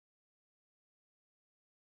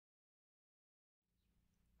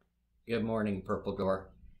Good morning, Purple Door.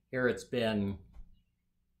 Here it's been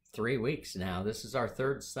 3 weeks now. This is our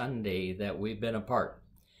third Sunday that we've been apart.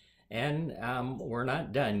 And we're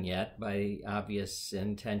not done yet by obvious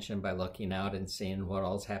intention by looking out and seeing what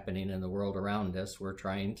all's happening in the world around us. We're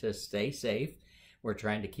trying to stay safe. We're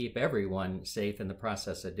trying to keep everyone safe in the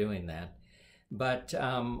process of doing that. But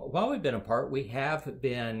while we've been apart, we have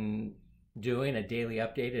been doing a daily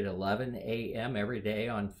update at 11 a.m. every day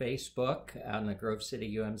on Facebook on the Grove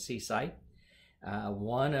City UMC site.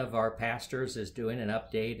 One of our pastors is doing an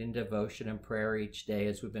update in devotion and prayer each day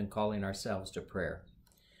as we've been calling ourselves to prayer.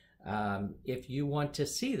 If you want to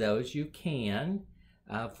see those, you can.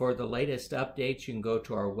 For the latest updates, you can go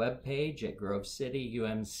to our webpage at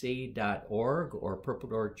grovecityumc.org or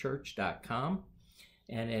purpledoorchurch.com.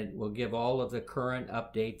 And it will give all of the current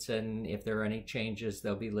updates, and if there are any changes,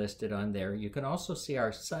 they'll be listed on there. You can also see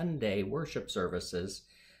our Sunday worship services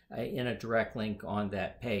in a direct link on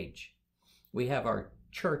that page. We have our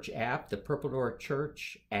church app, the Purple Door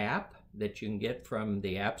Church app that you can get from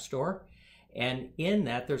the App Store. And in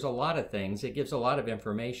that, there's a lot of things. It gives a lot of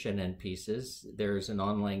information and pieces. There's an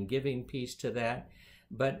online giving piece to that.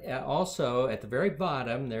 But also at the very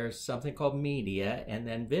bottom, there's something called media and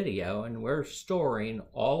then video, and we're storing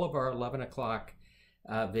all of our 11 o'clock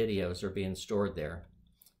videos are being stored there.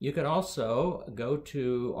 You can also go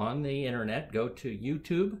to, on the internet, go to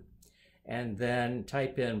YouTube and then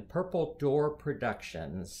type in Purple Door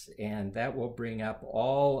Productions, and that will bring up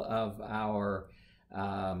all of our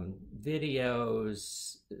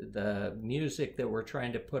videos, the music that we're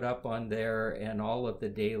trying to put up on there, and all of the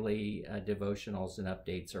daily devotionals and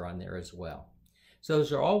updates are on there as well. So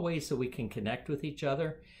those are all ways that we can connect with each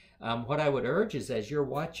other. What I would urge is, as you're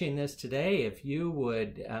watching this today, if you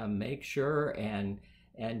would make sure and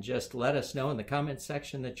just let us know in the comment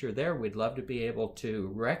section that you're there. We'd love to be able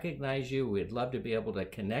to recognize you. We'd love to be able to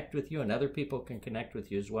connect with you, and other people can connect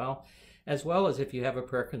with you as well as if you have a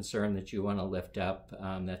prayer concern that you want to lift up.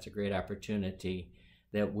 That's a great opportunity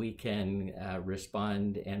that we can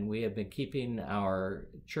respond. And we have been keeping our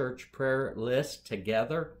church prayer list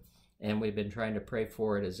together, and we've been trying to pray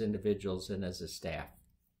for it as individuals and as a staff.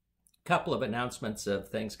 A couple of announcements of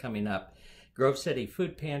things coming up. Grove City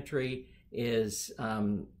Food Pantry is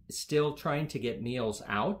still trying to get meals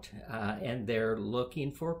out, and they're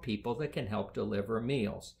looking for people that can help deliver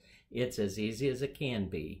meals. It's as easy as it can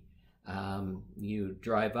be. You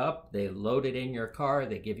drive up, they load it in your car,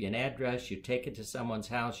 they give you an address, you take it to someone's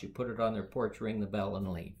house, you put it on their porch, ring the bell,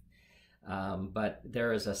 and leave. But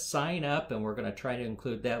there is a sign up, and we're going to try to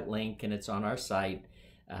include that link, and it's on our site,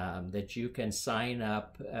 that you can sign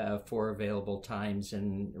up for available times.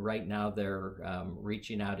 And right now they're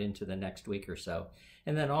reaching out into the next week or so.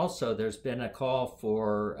 And then also there's been a call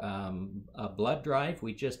for a blood drive.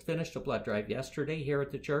 We just finished a blood drive yesterday here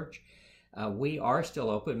at the church. We are still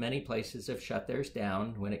open. Many places have shut theirs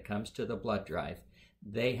down when it comes to the blood drive.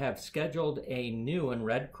 They have scheduled a new one.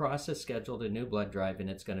 Red Cross has scheduled a new blood drive, and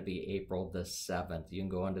it's going to be April the 7th. You can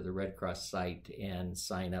go onto the Red Cross site and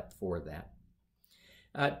sign up for that.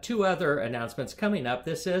 Two other announcements coming up.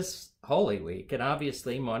 This is Holy Week, and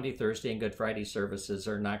obviously Maundy, Thursday, and Good Friday services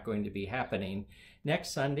are not going to be happening.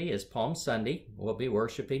 Next Sunday is Palm Sunday. We'll be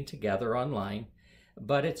worshiping together online.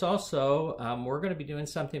 But it's also, we're going to be doing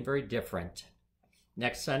something very different.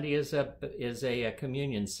 Next Sunday is a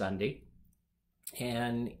communion Sunday.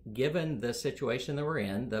 And given the situation that we're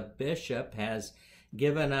in, the bishop has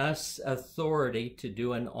given us authority to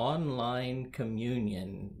do an online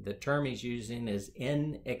communion. The term he's using is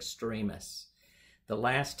in extremis. The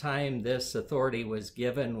last time this authority was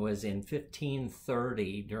given was in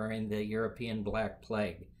 1530 during the European Black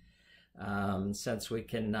Plague. Since we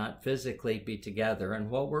cannot physically be together.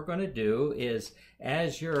 And what we're going to do is,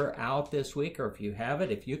 as you're out this week, or if you have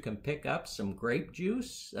it, if you can pick up some grape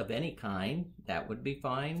juice of any kind, that would be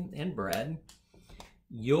fine, and bread.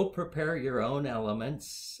 You'll prepare your own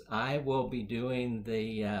elements. I will be doing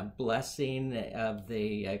the blessing of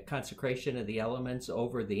the consecration of the elements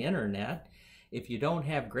over the internet. If you don't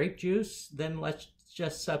have grape juice, then let's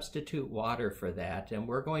just substitute water for that. And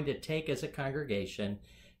we're going to take, as a congregation,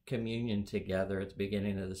 communion together at the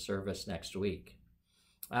beginning of the service next week.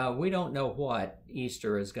 We don't know what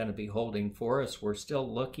Easter is going to be holding for us. We're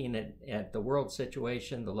still looking at the world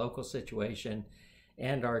situation, the local situation,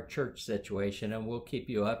 and our church situation, and we'll keep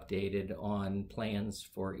you updated on plans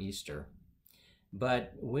for Easter.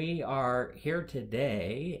 But we are here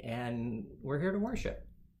today, and we're here to worship.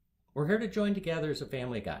 We're here to join together as a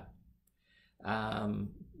family of God.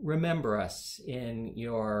 Remember us in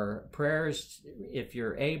your prayers, if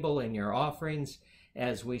you're able, in your offerings,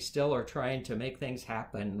 as we still are trying to make things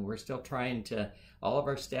happen. We're still trying to, all of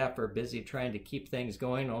our staff are busy trying to keep things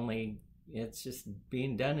going, only it's just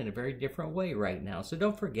being done in a very different way right now. So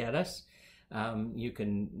don't forget us. You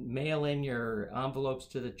can mail in your envelopes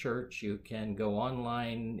to the church. You can go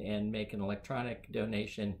online and make an electronic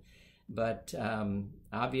donation. But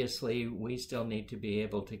obviously, we still need to be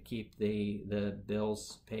able to keep the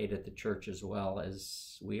bills paid at the church as well,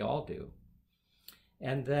 as we all do.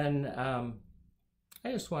 And then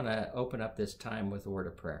I just want to open up this time with a word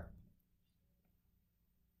of prayer.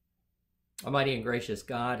 Almighty and gracious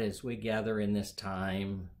God, as we gather in this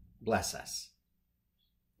time, bless us.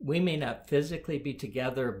 We may not physically be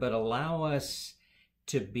together, but allow us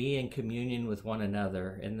to be in communion with one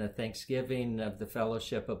another in the thanksgiving of the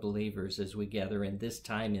fellowship of believers as we gather in this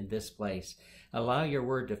time, in this place. Allow your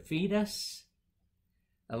word to feed us.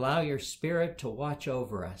 Allow your Spirit to watch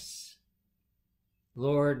over us.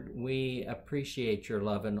 Lord, we appreciate your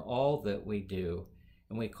love in all that we do,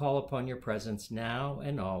 and we call upon your presence now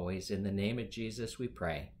and always. In the name of Jesus we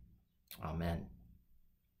pray. Amen.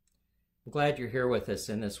 I'm glad you're here with us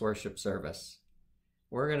in this worship service.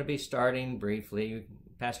 We're going to be starting briefly.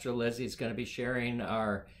 Pastor Lizzie's going to be sharing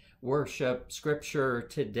our worship scripture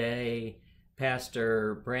today.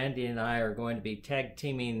 Pastor Brandy and I are going to be tag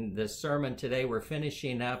teaming the sermon today. We're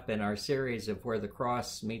finishing up in our series of Where the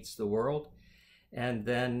Cross Meets the World. And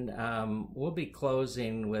then we'll be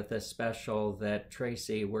closing with a special that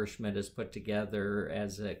Tracy Wershman has put together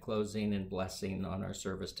as a closing and blessing on our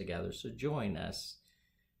service together. So join us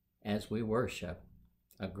as we worship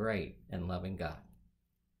a great and loving God.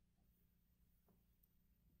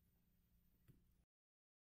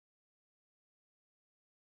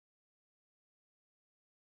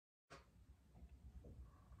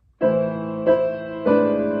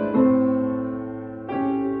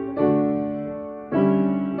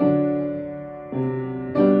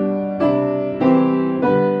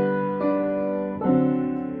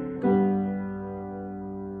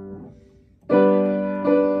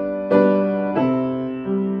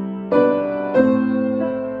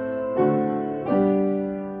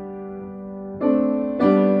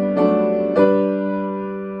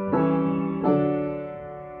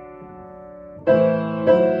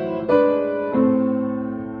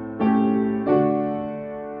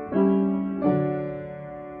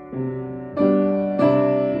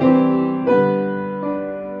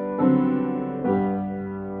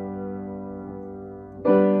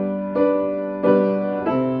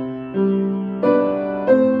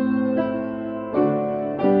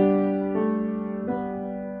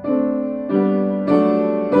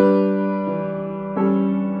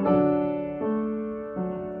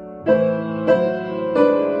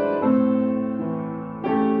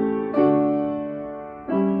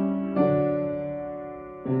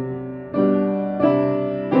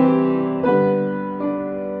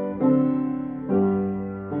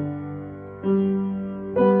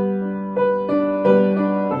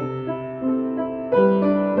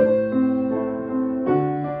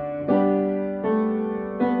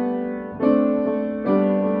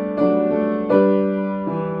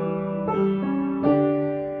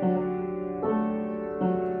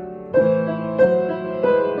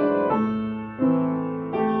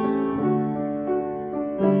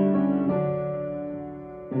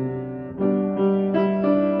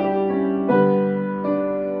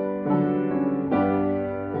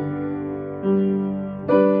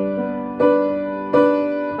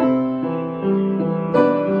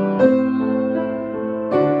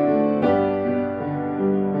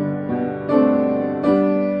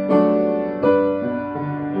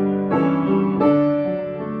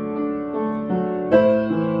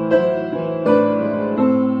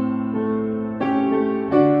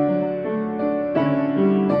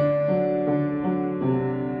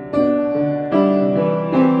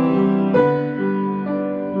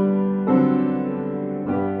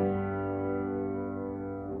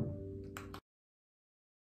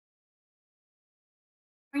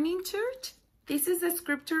 Morning, church. This is the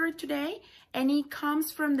scripture today, and it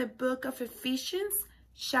comes from the book of Ephesians,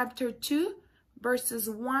 chapter 2, verses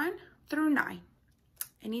 1 through 9.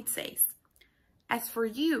 And it says, "As for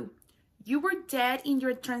you, you were dead in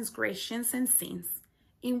your transgressions and sins,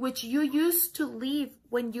 in which you used to live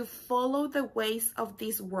when you followed the ways of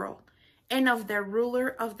this world and of the ruler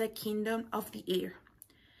of the kingdom of the air,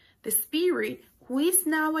 the Spirit who is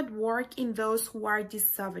now at work in those who are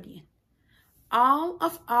disobedient. All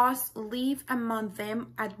of us live among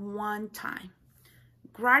them at one time,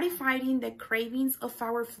 gratifying the cravings of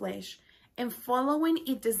our flesh and following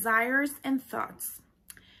its desires and thoughts.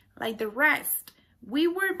 Like the rest, we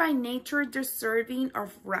were by nature deserving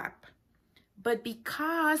of wrath. but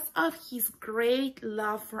because of his great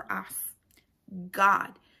love for us,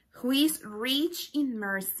 God, who is rich in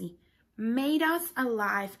mercy, made us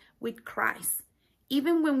alive with Christ,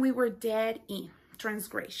 even when we were dead in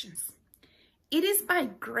transgressions. It is by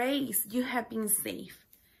grace you have been saved,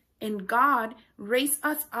 and God raised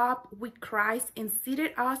us up with Christ and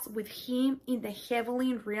seated us with him in the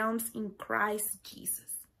heavenly realms in Christ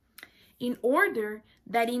Jesus, in order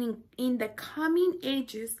that in the coming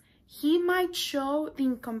ages he might show the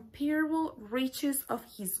incomparable riches of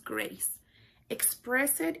his grace,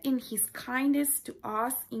 expressed in his kindness to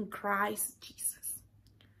us in Christ Jesus.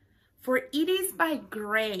 For it is by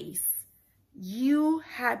grace you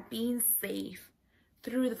have been saved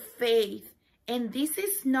through the faith, and this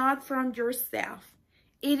is not from yourself.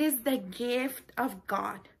 It is the gift of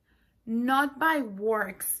God, not by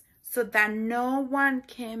works, so that no one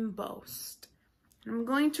can boast. I'm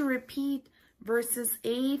going to repeat verses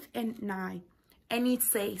 8 and 9. And it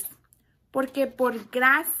says, porque por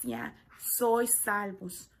gracia sois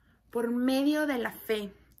salvos, por medio de la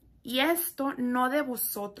fe. Y esto no de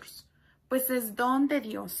vosotros, pues es don de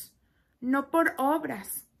Dios, no por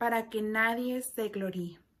obras, para que nadie se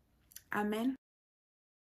gloríe. Amén.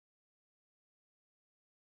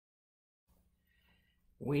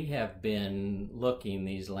 We have been looking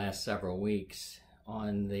these last several weeks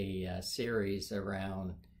on the series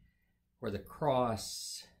around where the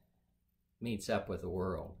cross meets up with the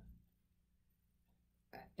world.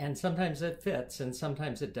 And sometimes it fits and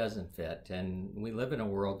sometimes it doesn't fit. And we live in a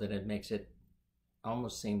world that it makes it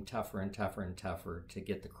almost seem tougher and tougher and tougher to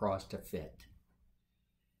get the cross to fit.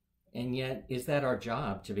 And yet, is that our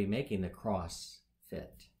job, to be making the cross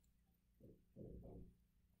fit?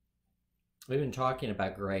 We've been talking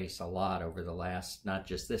about grace a lot over the last, not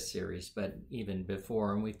just this series, but even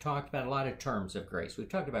before. And we've talked about a lot of terms of grace. We've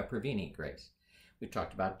talked about prevenient grace. We've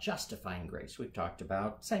talked about justifying grace. We've talked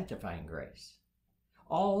about sanctifying grace.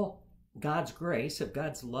 All God's grace of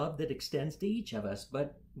God's love that extends to each of us,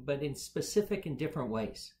 but in specific and different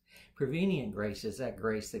ways. Prevenient grace is that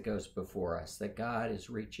grace that goes before us, that God is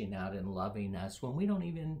reaching out and loving us when we don't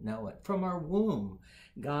even know it. From our womb,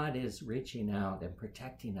 God is reaching out and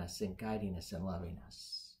protecting us and guiding us and loving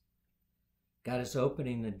us. God is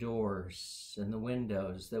opening the doors and the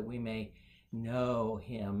windows that we may know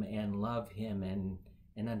him and love him and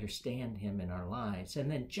understand him in our lives. And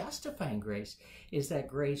then justifying grace is that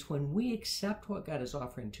grace when we accept what God is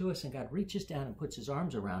offering to us and God reaches down and puts his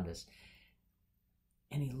arms around us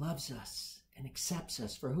and he loves us and accepts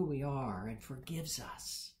us for who we are and forgives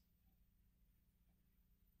us.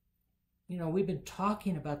 You know, we've been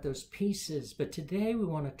talking about those pieces, but today we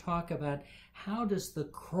want to talk about how does the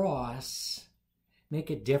cross make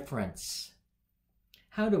a difference?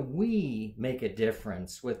 How do we make a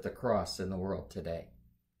difference with the cross in the world today?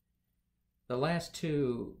 The last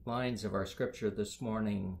two lines of our scripture this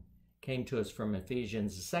morning came to us from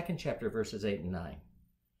Ephesians, the 2nd chapter, verses 8 and 9.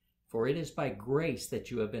 For it is by grace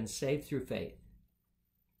that you have been saved through faith.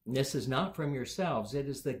 And this is not from yourselves, it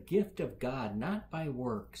is the gift of God, not by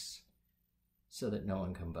works, so that no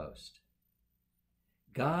one can boast.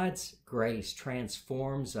 God's grace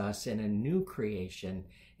transforms us in a new creation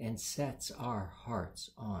and sets our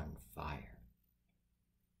hearts on fire.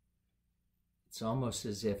 It's almost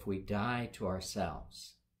as if we die to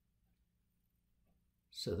ourselves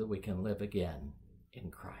so that we can live again in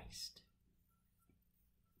Christ.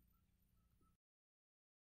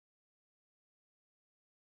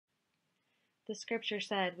 The scripture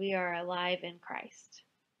said we are alive in Christ.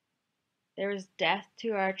 There is death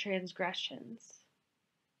to our transgressions.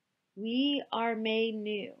 We are made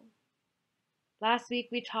new. Last week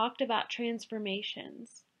we talked about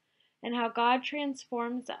transformations and how God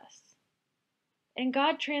transforms us. And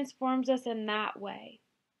God transforms us in that way.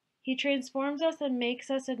 He transforms us and makes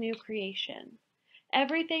us a new creation.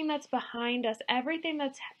 Everything that's behind us, everything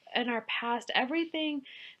that's in our past, everything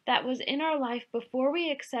that was in our life before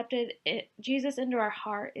we accepted Jesus into our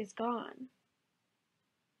heart is gone.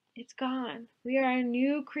 It's gone. We are a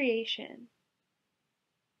new creation.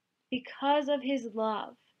 Because of his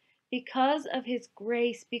love, because of his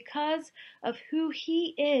grace, because of who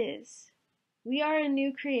he is, we are a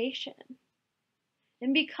new creation.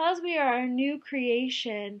 And because we are a new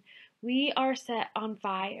creation, we are set on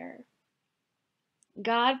fire.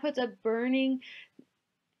 God puts a burning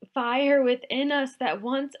fire within us that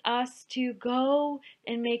wants us to go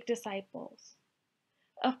and make disciples.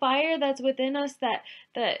 A fire that's within us that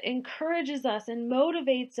encourages us and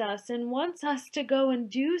motivates us and wants us to go and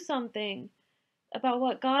do something about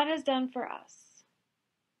what God has done for us.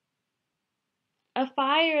 A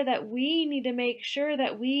fire that we need to make sure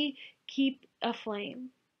that we keep aflame.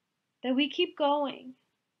 that we keep going.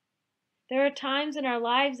 There are times in our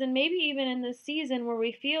lives, and maybe even in this season, where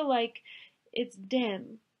we feel like it's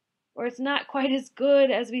dim, or it's not quite as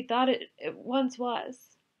good as we thought it once was.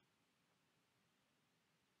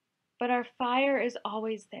 But our fire is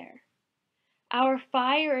always there. Our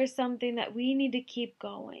fire is something that we need to keep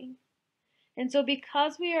going. And so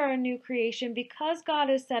because we are a new creation, because God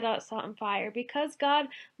has set us on fire, because God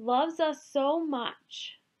loves us so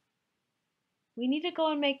much, we need to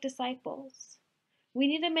go and make disciples. We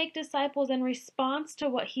need to make disciples in response to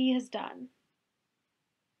what He has done.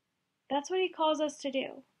 That's what He calls us to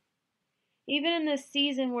do. Even in this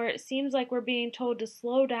season where it seems like we're being told to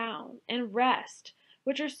slow down and rest,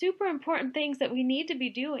 which are super important things that we need to be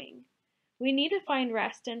doing. We need to find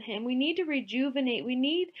rest in Him. We need to rejuvenate. We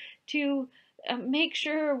need to make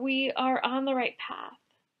sure we are on the right path.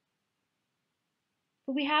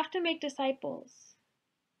 But we have to make disciples.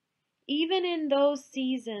 Even in those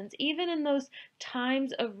seasons, even in those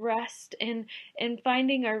times of rest and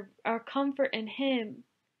finding our comfort in Him,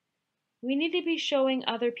 we need to be showing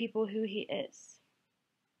other people who He is.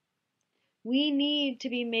 We need to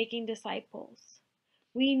be making disciples.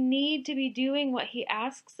 We need to be doing what He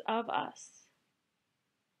asks of us.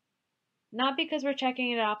 Not because we're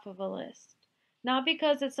checking it off of a list. Not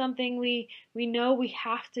because it's something we know we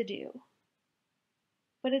have to do.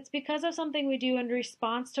 But it's because of something we do in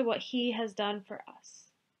response to what He has done for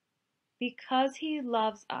us. Because He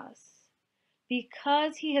loves us.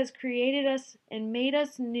 Because He has created us and made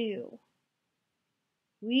us new.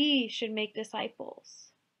 We should make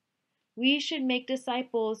disciples. We should make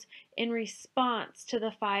disciples in response to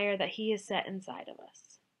the fire that He has set inside of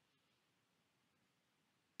us.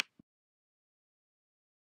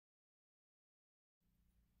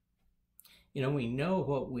 You know, we know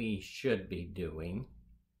what we should be doing.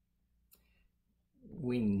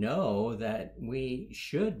 We know that we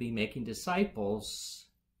should be making disciples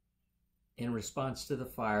in response to the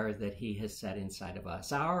fire that He has set inside of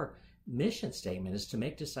us. Our mission statement is to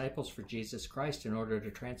make disciples for Jesus Christ in order to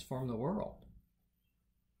transform the world.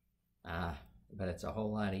 But it's a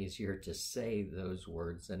whole lot easier to say those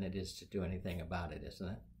words than it is to do anything about it, isn't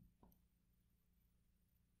it?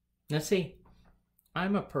 Now see,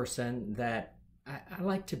 I'm a person that I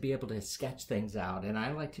like to be able to sketch things out, and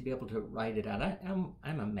I like to be able to write it out.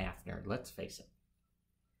 I'm a math nerd, let's face it.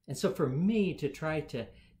 And so for me to try to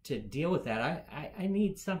deal with that, I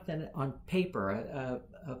need something on paper, a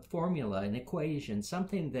formula, an equation,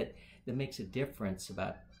 something that makes a difference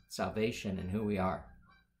about salvation and who we are.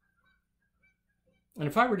 And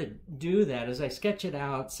if I were to do that, as I sketch it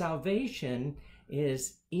out, salvation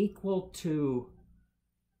is equal to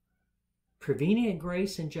prevenient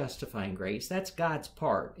grace and justifying grace. That's God's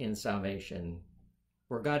part in salvation,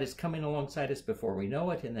 where God is coming alongside us before we know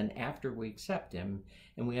it, and then after we accept Him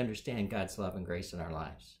and we understand God's love and grace in our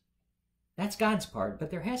lives. That's God's part, but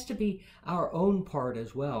there has to be our own part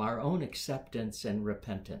as well, our own acceptance and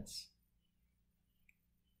repentance.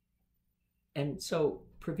 And so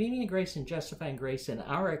prevenient grace and justifying grace and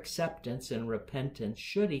our acceptance and repentance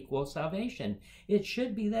should equal salvation. It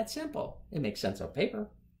should be that simple. It makes sense on paper.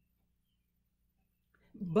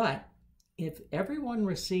 But if everyone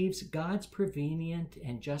receives God's prevenient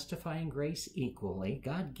and justifying grace equally,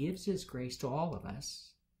 God gives His grace to all of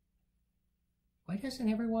us, why doesn't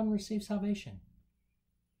everyone receive salvation?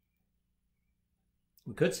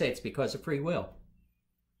 We could say it's because of free will.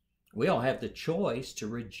 We all have the choice to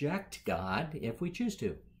reject God if we choose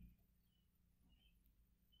to.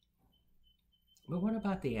 But what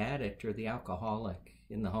about the addict or the alcoholic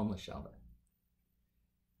in the homeless shelter?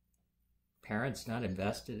 Parents not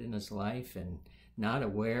invested in his life and not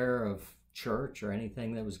aware of church or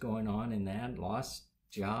anything that was going on in that, lost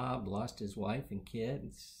job, lost his wife and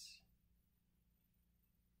kids,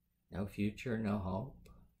 no future, no hope.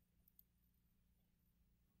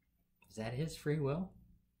 Is that his free will?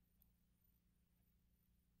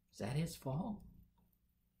 Is that his fault?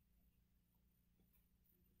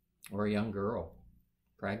 Or a young girl,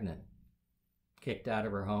 pregnant, kicked out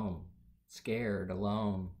of her home, scared,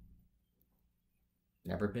 alone,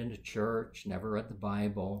 never been to church, never read the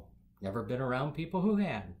Bible, never been around people who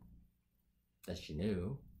had, that she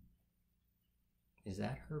knew. Is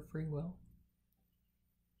that her free will?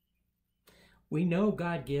 We know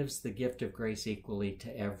God gives the gift of grace equally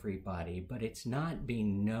to everybody, but it's not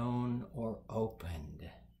being known or opened.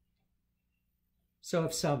 So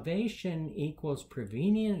if salvation equals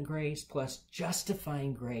prevenient grace plus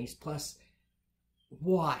justifying grace plus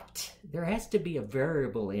what? There has to be a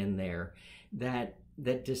variable in there that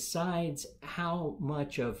decides how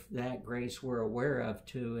much of that grace we're aware of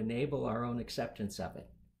to enable our own acceptance of it.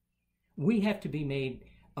 We have to be made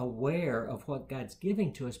aware of what God's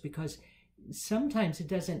giving to us, because sometimes it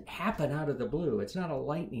doesn't happen out of the blue. It's not a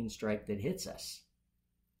lightning strike that hits us.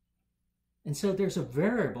 And so there's a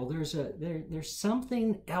variable, there's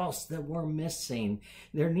something else that we're missing.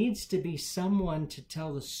 There needs to be someone to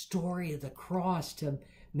tell the story of the cross to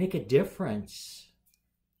make a difference.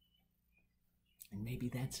 And maybe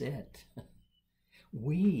that's it.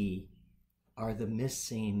 We are the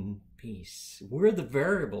missing piece. We're the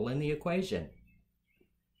variable in the equation.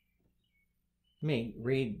 Let me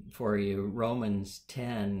read for you Romans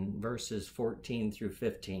 10, verses 14 through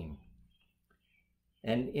 15.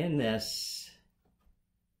 And in this,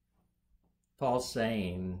 Paul's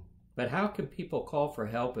saying, but how can people call for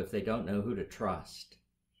help if they don't know who to trust?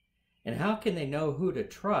 And how can they know who to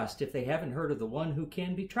trust if they haven't heard of the one who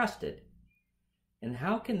can be trusted? And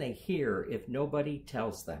how can they hear if nobody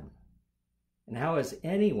tells them? And how is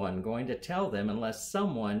anyone going to tell them unless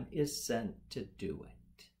someone is sent to do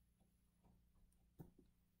it?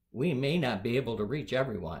 We may not be able to reach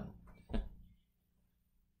everyone,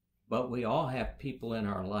 but we all have people in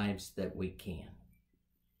our lives that we can.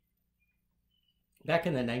 Back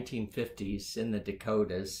in the 1950s in the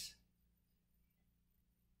Dakotas,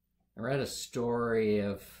 I read a story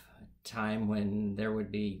of a time when there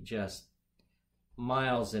would be just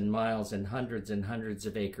miles and miles and hundreds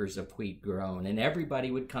of acres of wheat grown, and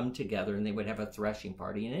everybody would come together and they would have a threshing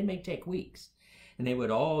party, and it may take weeks. And they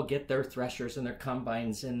would all get their threshers and their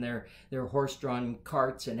combines and their horse-drawn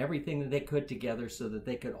carts and everything that they could together so that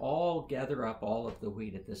they could all gather up all of the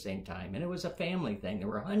wheat at the same time. And it was a family thing. There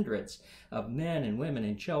were hundreds of men and women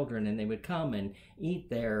and children, and they would come and eat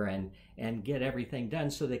there and get everything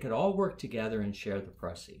done so they could all work together and share the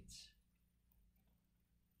proceeds.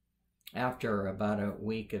 After about a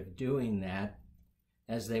week of doing that,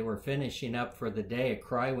 as they were finishing up for the day, a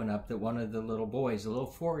cry went up that one of the little boys, a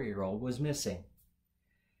little 4-year-old, was missing.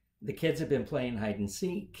 The kids had been playing hide and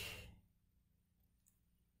seek.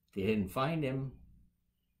 They didn't find him,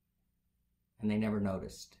 and they never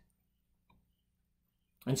noticed.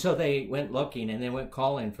 And so they went looking, and they went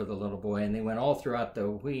calling for the little boy, and they went all throughout the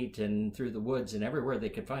wheat and through the woods and everywhere they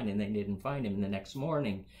could find him. They didn't find him. And the next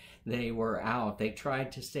morning, they were out. They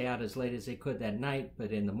tried to stay out as late as they could that night,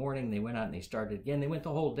 but in the morning, they went out and they started again. They went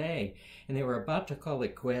the whole day, and they were about to call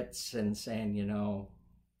it quits and saying,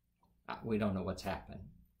 we don't know what's happened.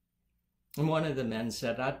 And one of the men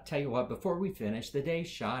said, I'll tell you what, before we finish, the day's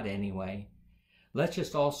shot anyway. Let's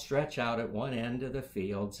just all stretch out at one end of the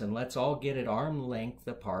fields, and let's all get at arm length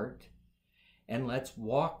apart, and let's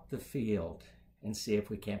walk the field and see if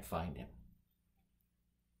we can't find him.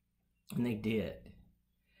 And they did.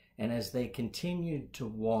 And as they continued to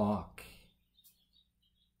walk,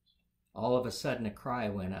 all of a sudden a cry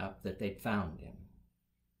went up that they'd found him.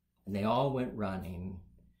 And they all went running.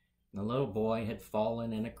 The little boy had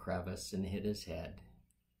fallen in a crevice and hit his head.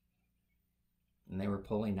 And they were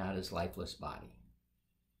pulling out his lifeless body.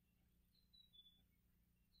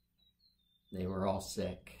 They were all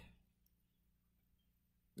sick.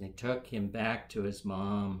 They took him back to his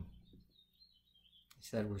mom. He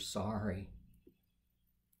said, "We're sorry."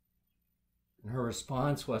 And her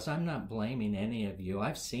response was, "I'm not blaming any of you.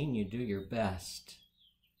 I've seen you do your best.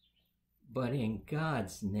 But in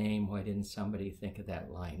God's name, why didn't somebody think of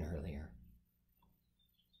that line earlier?"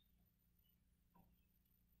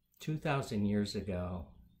 2,000 years ago,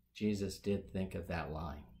 Jesus did think of that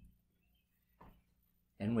line.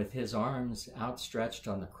 And with his arms outstretched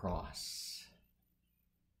on the cross,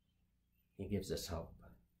 he gives us hope.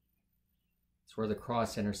 It's where the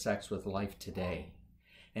cross intersects with life today.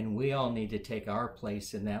 And we all need to take our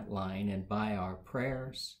place in that line, and by our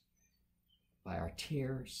prayers, by our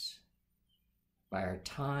tears, by our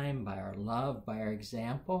time, by our love, by our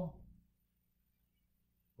example,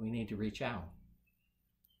 we need to reach out.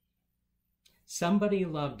 Somebody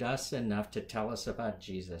loved us enough to tell us about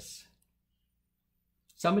Jesus.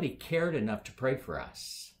 Somebody cared enough to pray for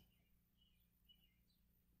us.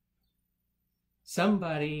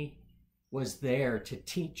 Somebody was there to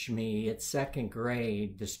teach me at 2nd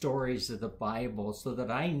grade the stories of the Bible so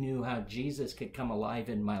that I knew how Jesus could come alive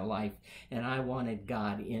in my life, and I wanted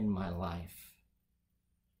God in my life.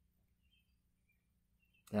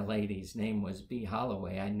 That lady's name was Bee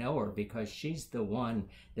Holloway. I know her because she's the one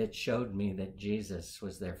that showed me that Jesus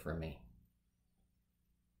was there for me.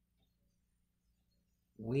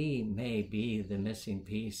 We may be the missing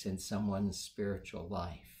piece in someone's spiritual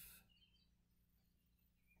life.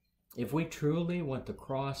 If we truly want the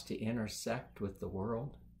cross to intersect with the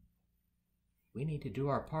world, we need to do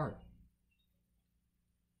our part.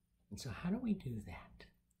 And so how do we do that?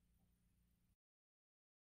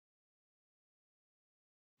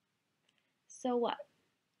 So what?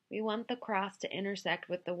 We want the cross to intersect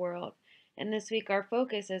with the world. And this week, our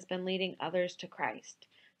focus has been leading others to Christ.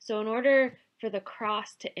 So, in order for the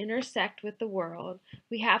cross to intersect with the world,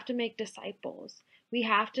 we have to make disciples. We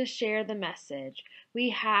have to share the message. We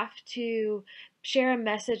have to share a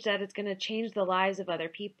message that is going to change the lives of other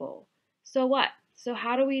people. So what? So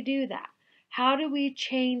how do we do that? How do we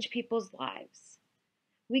change people's lives?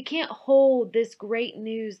 We can't hold this great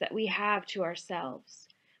news that we have to ourselves.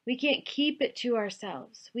 We can't keep it to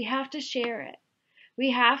ourselves. We have to share it.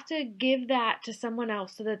 We have to give that to someone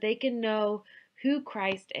else so that they can know who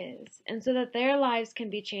Christ is and so that their lives can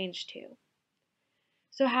be changed too.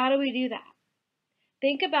 So how do we do that?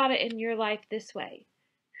 Think about it in your life this way.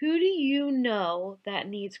 Who do you know that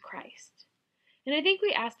needs Christ? And I think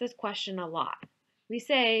we ask this question a lot. We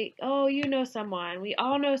say, oh, you know someone. We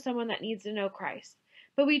all know someone that needs to know Christ.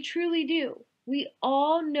 But we truly do. We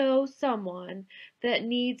all know someone that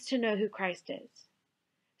needs to know who Christ is.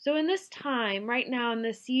 So in this time, right now in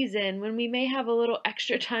this season, when we may have a little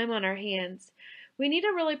extra time on our hands, we need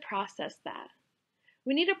to really process that.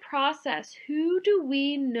 We need to process, who do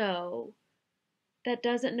we know that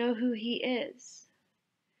doesn't know who he is?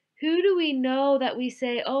 Who do we know that we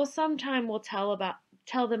say, oh, sometime we'll tell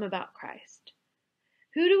them about Christ?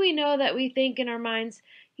 Who do we know that we think in our minds,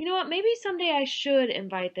 you know what, maybe someday I should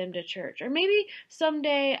invite them to church, or maybe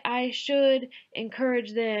someday I should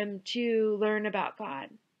encourage them to learn about God?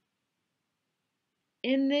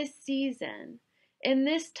 In this season, in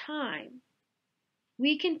this time,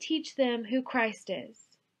 we can teach them who Christ is.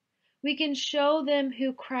 We can show them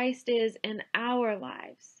who Christ is in our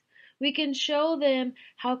lives. We can show them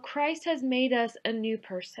how Christ has made us a new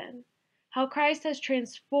person, how Christ has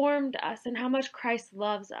transformed us, and how much Christ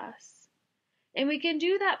loves us. And we can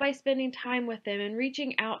do that by spending time with them and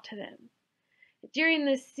reaching out to them. During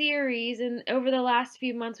this series and over the last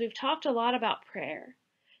few months, we've talked a lot about prayer.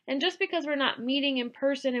 And just because we're not meeting in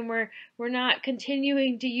person and we're not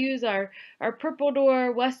continuing to use our purple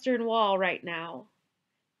door western wall right now,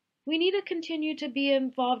 we need to continue to be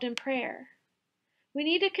involved in prayer. We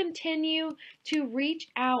need to continue to reach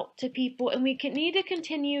out to people, and we need to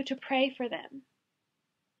continue to pray for them.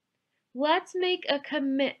 Let's make a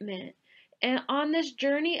commitment and on this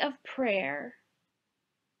journey of prayer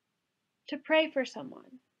to pray for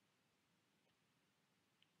someone,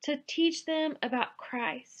 to teach them about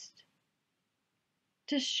Christ,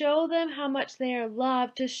 to show them how much they are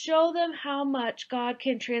loved, to show them how much God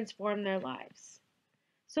can transform their lives.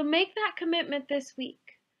 So make that commitment this week.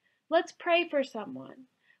 Let's pray for someone.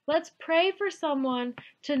 Let's pray for someone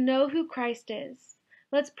to know who Christ is.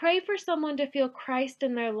 Let's pray for someone to feel Christ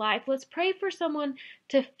in their life. Let's pray for someone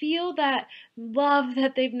to feel that love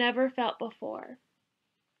that they've never felt before.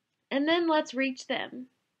 And then let's reach them.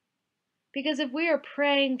 Because if we are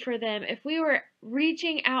praying for them, if we were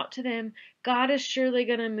reaching out to them, God is surely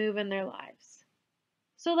going to move in their lives.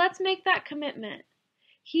 So let's make that commitment.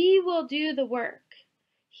 He will do the work.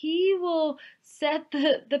 He will set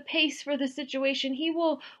the pace for the situation. He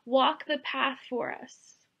will walk the path for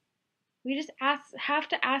us. We just have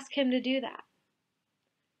to ask him to do that.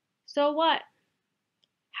 So what?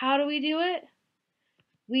 How do we do it?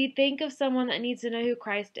 We think of someone that needs to know who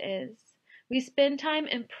Christ is. We spend time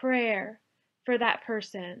in prayer for that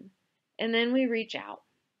person, and then we reach out.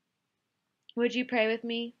 Would you pray with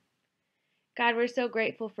me? God, we're so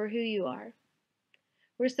grateful for who you are.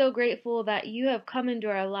 We're so grateful that you have come into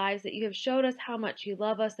our lives, that you have showed us how much you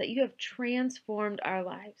love us, that you have transformed our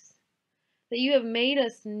lives, that you have made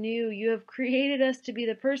us new. You have created us to be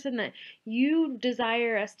the person that you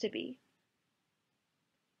desire us to be.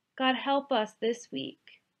 God, help us this week.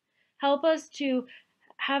 Help us to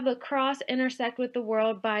have the cross intersect with the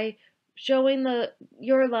world by showing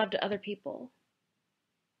your love to other people,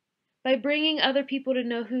 by bringing other people to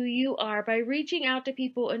know who you are, by reaching out to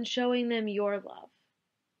people and showing them your love.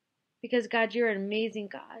 Because God, you're an amazing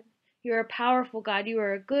God. You're a powerful God. You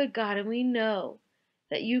are a good God, and we know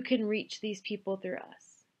that you can reach these people through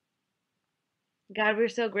us. God, we're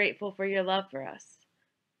so grateful for your love for us.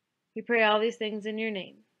 We pray all these things in your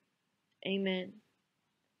name. Amen.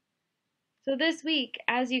 So this week,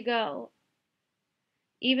 as you go,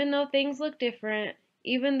 even though things look different,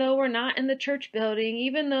 even though we're not in the church building,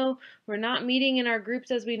 even though we're not meeting in our groups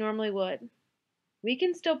as we normally would, we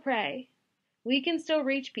can still pray. We can still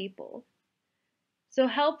reach people. So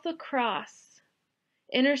help the cross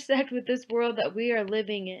intersect with this world that we are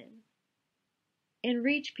living in, and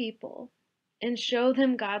reach people and show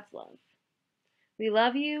them God's love. We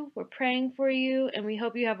love you, we're praying for you, and we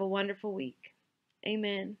hope you have a wonderful week.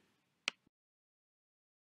 Amen.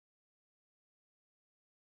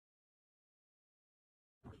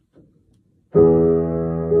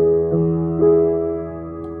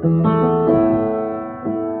 Lord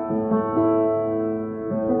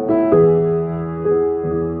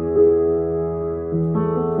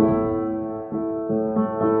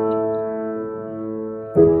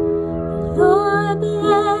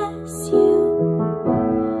bless you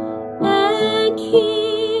and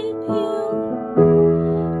keep you.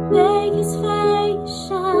 Make his face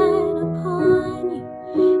shine upon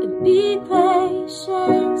you and be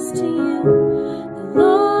gracious to you. The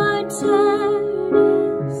Lord turn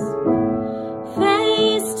his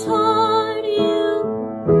face toward you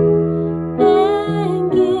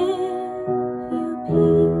and give you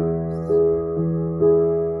peace.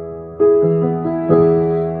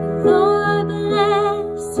 The Lord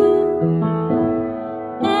bless you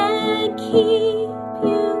and keep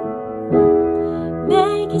you.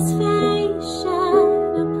 Make his face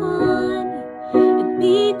shine upon you and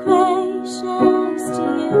be gracious to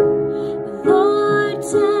you. The Lord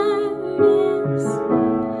turn his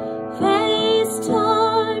face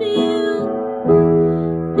toward you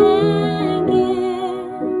and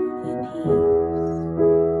give you peace.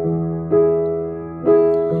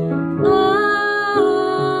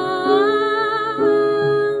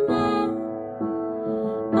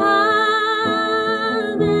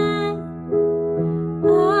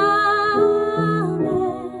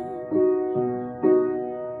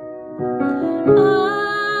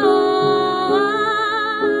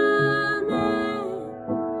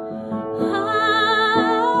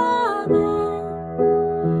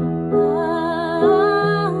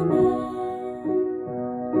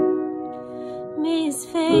 May his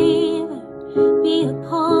favor be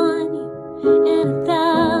upon you and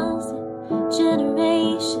 1,000 generations.